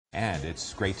And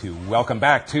it's great to welcome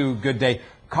back to Good Day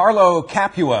Carlo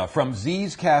Capua from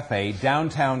Z's Cafe,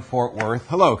 downtown Fort Worth.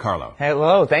 Hello, Carlo.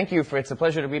 Hello, thank you. It's a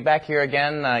pleasure to be back here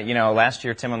again. Last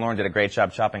year Tim and Lauren did a great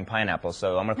job chopping pineapples,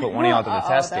 so I'm going to put one of y'all to the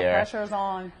test here. The pressure's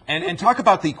on. And talk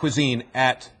about the cuisine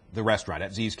at the restaurant,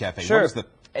 at Z's Cafe. Sure. What is the...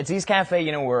 At Z's Cafe,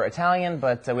 we're Italian,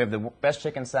 but we have the best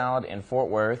chicken salad in Fort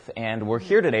Worth, and we're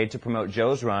here today to promote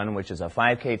Joe's Run, which is a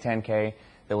 5K, 10K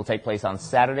that will take place on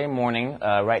Saturday morning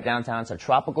right downtown. It's a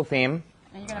tropical theme.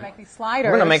 And you're going to make these sliders.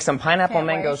 We're going to make some pineapple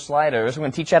mango sliders. We're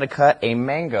going to teach you how to cut a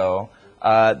mango.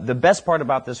 The best part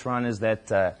about this run is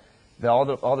that all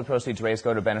the proceeds raised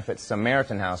go to benefit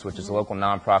Samaritan House, which is a local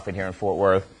nonprofit here in Fort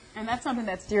Worth. And that's something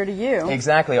that's dear to you.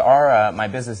 Exactly. My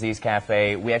business, Z's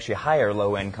Cafe, we actually hire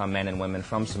low-income men and women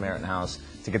from Samaritan House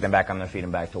to get them back on their feet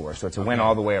and back to work. So it's a win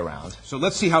all the way around. So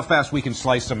let's see how fast we can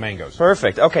slice some mangoes.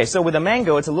 Perfect. Okay, so with a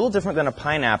mango, it's a little different than a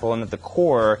pineapple in that the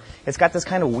core, it's got this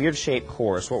kind of weird-shaped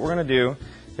core. So what we're going to do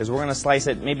is we're going to slice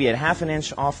it maybe at ½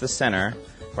 inch off the center,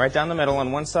 right down the middle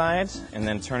on one side, and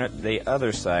then turn it the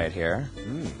other side here.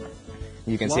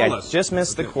 You can see I just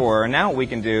missed the core. Now what we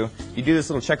can do, you do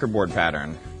this little checkerboard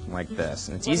pattern like this.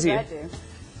 And it's easy. What does that do?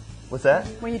 What's that?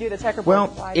 When you do the checkerboard.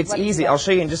 Well, it's easy. I'll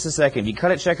show you in just a second. You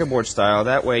cut it checkerboard style.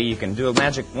 That way you can do a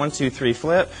magic 1, 2, 3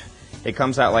 flip. It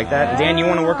comes out like that. Dan, you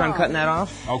want to work on cutting that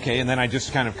off? Okay, and then I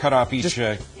just kind of cut off each...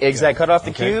 Exactly. Cut off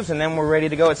the cubes, and then we're ready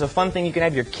to go. It's a fun thing. You can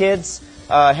have your kids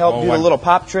help do the little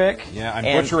pop trick. Yeah, I'm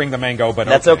butchering the mango, but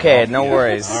that's okay. No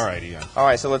worries. All righty. Yeah. All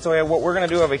right, so let's tell you what we're going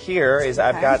to do over here is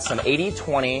I've got some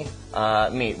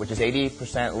 80-20 meat, which is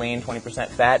 80% lean, 20%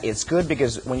 fat. It's good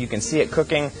because when you can see it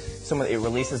cooking, it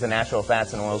releases the natural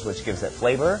fats and oils, which gives it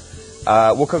flavor.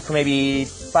 We'll cook for maybe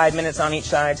 5 minutes on each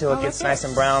side till it gets nice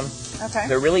and brown. Okay.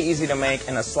 They're really easy to make,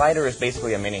 and a slider is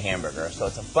basically a mini hamburger. So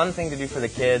it's a fun thing to do for the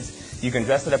kids. You can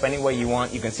dress it up any way you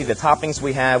want. You can see the toppings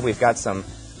we have. We've got some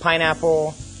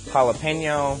pineapple,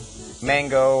 jalapeno,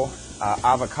 mango,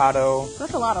 avocado.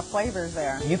 There's a lot of flavors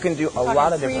there. You can do a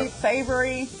lot of different... Sweet,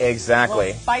 savory.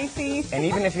 Exactly. Spicy. And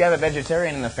even if you have a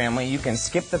vegetarian in the family, you can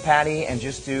skip the patty and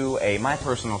just do my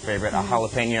personal favorite, a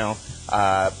jalapeno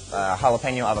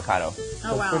avocado.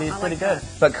 Oh, wow. Pretty good.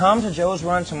 But come to Joe's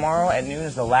Run tomorrow at noon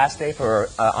is the last day for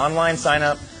online sign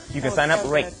up. You can sign up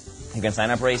You can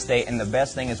sign up race day, and the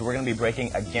best thing is we're going to be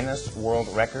breaking a Guinness World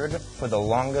Record for the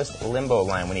longest limbo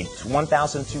line. We need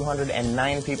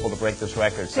 1,209 people to break this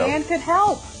record. So Dan could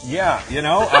help. Yeah,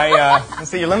 I... Let's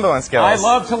see your limboing skills. I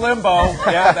love to limbo.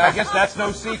 Yeah, I guess that's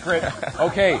no secret.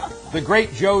 Okay, the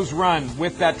Great Joe's Run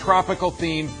with that tropical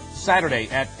theme Saturday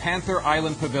at Panther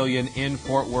Island Pavilion in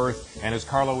Fort Worth. And as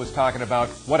Carlo was talking about,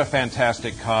 what a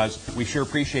fantastic cause. We sure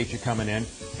appreciate you coming in.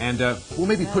 And we'll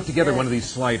maybe put together one of these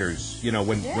sliders,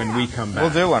 when we come back.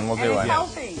 We'll do one. It's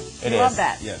healthy. It is. Love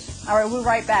that. Yes. All right, we'll be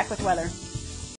right back with weather.